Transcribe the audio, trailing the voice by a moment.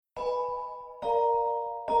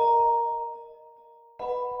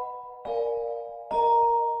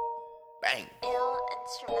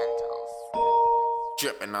instrumentals.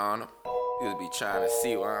 Dripping on them. You'll be trying to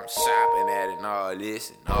see where I'm shopping at and all this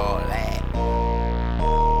and all that.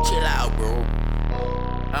 Chill out, bro.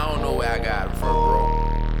 I don't know where I got it from,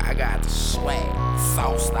 bro. I got the swag,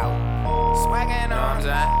 sauced out. Swagga, you know what I'm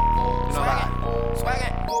saying? You know about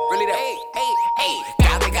Swagga? Really that? Hey.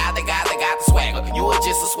 Got the swagger. You are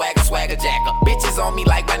just a swagger jacker. Bitches on me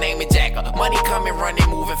like my name is Jacker. Money coming, running,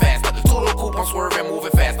 moving faster. Two little coupe, I'm swerving,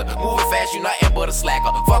 moving faster. Moving fast, you nothing but a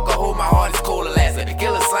slacker. Fuck a hoe, my heart is cold Alaska.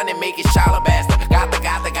 Kill a son and make it child a bastard. Got the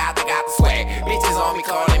swag. Bitches on me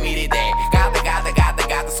calling me their dad. Got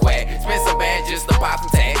the swag. Spend some bands just to pop some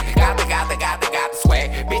tags. Got the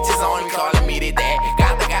swag. Bitches on me calling me their dad.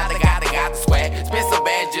 Got the swag. Spend some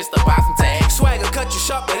bands just to pop some tags. Swagga cut you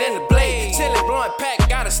sharper than the blade. Chillin', blowing pack,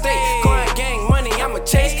 gotta stay. GrindGang money, I'ma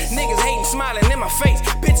chase. Niggas hating, smiling in my face.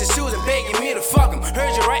 Bitches choosing, begging me to fuck 'em.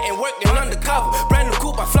 Heard you writing, working undercover. Brand new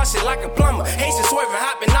coupe, I flush it like a plumber. Haitian swerving,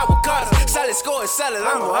 hopping out with cutters. Sell it, score it, sell it,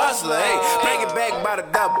 I'm a hustler. Hey, bring it back by the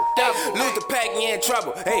double. Lose the pack, you in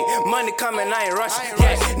trouble. Hey, money coming, I ain't rushing.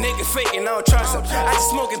 Yeah, niggas faking, I don't trust 'em. I just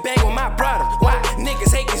smoke it bang with my brother. Why?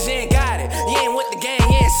 Niggas hate 'cause you ain't got it. You ain't with the gang,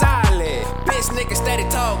 you ain't solid. Bitch, niggas steady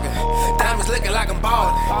talking. Diamonds looking like I'm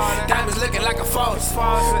ballin'. Diamonds looking like a false.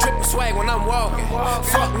 Triple swag when I'm walking.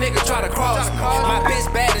 Fuck niggas try to cross me. My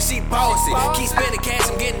bitch bad and she bossy. Keep spending cash,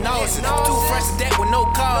 I'm getting nauseous. Too fresh to death with no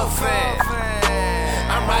coffee.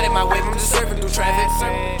 I'm riding my wave, I'm just surfing through traffic.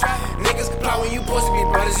 Niggas plowing, you supposed to be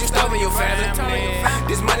brothers, you starving your family.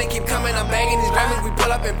 This money keep coming, I'm bagging these Grammys. We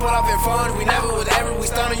pull up and pull off in front. We never was ever, we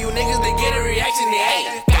stunning you niggas, they get a reaction, they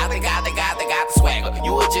hate. Got the swagger.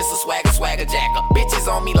 You are just a swagger jacker. Bitches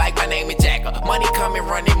on me like my name is Jacker. Money coming,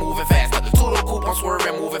 running, moving faster. Two little coupe, I'm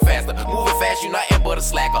swerving, moving faster. Moving fast, you nothing but a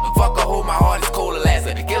slacker. Fuck a hoe, my heart is cold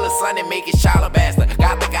Alaska. Kill a son and make it child a bastard.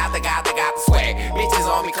 Got the swag. Bitches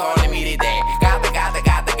on me calling me their dad. Got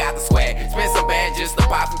the swag. Spend some bands just to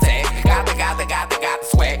pop some tags. Got the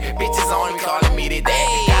swag. Bitches on me calling me their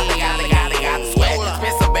dad. Got the swag.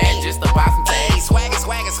 Spend some bands just to pop some tags. Swagger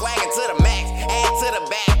to the max. Add to the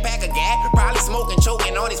backpack again. Probably smoking,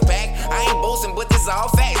 choking on his pack. I ain't boasting, but this all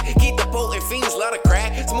facts. Keep the potent fiends, love the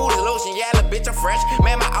crack. Smooth as lotion, yeah, the bitch, I'm fresh.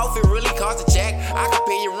 Man, my outfit really cost a check. I can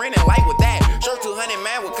pay your rent and light with that. Shirt 200,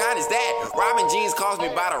 man, what kind is that? Robin jeans cost me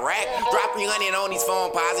by the rack. Drop 300 on these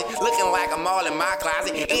phone posits. Looking like I'm all in my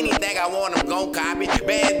closet. Anything I want, I'm gon' copy.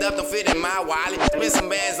 Band up, don't fit in my wallet. Spend some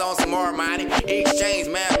bands on some more money. Exchange,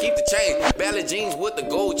 man, keep the change. Belly jeans with the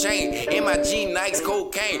gold chain. In my G Nikes,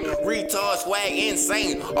 cocaine. Retard swag,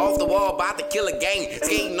 insane. Off the wall, about to kill a gang.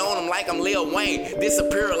 Skating on them like I'm Lil Wayne.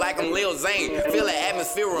 Disappear like I'm Lil Zane. Feel the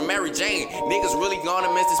atmosphere with Mary Jane. Niggas really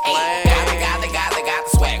gonna miss this plane. Got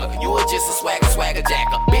the swagger. You are just a swagger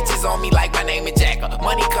jacker. Bitches on me like my name is Jacker.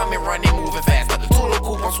 Money coming, running, moving faster. Two little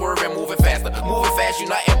coupe, I'm swerving, moving faster. Moving fast, you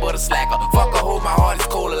nothing but a slacker. Fuck a hoe, my heart is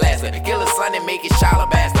cold Alaska. Kill a son and make it child a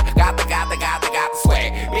bastard. Got the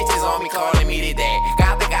swag. Bitches on me calling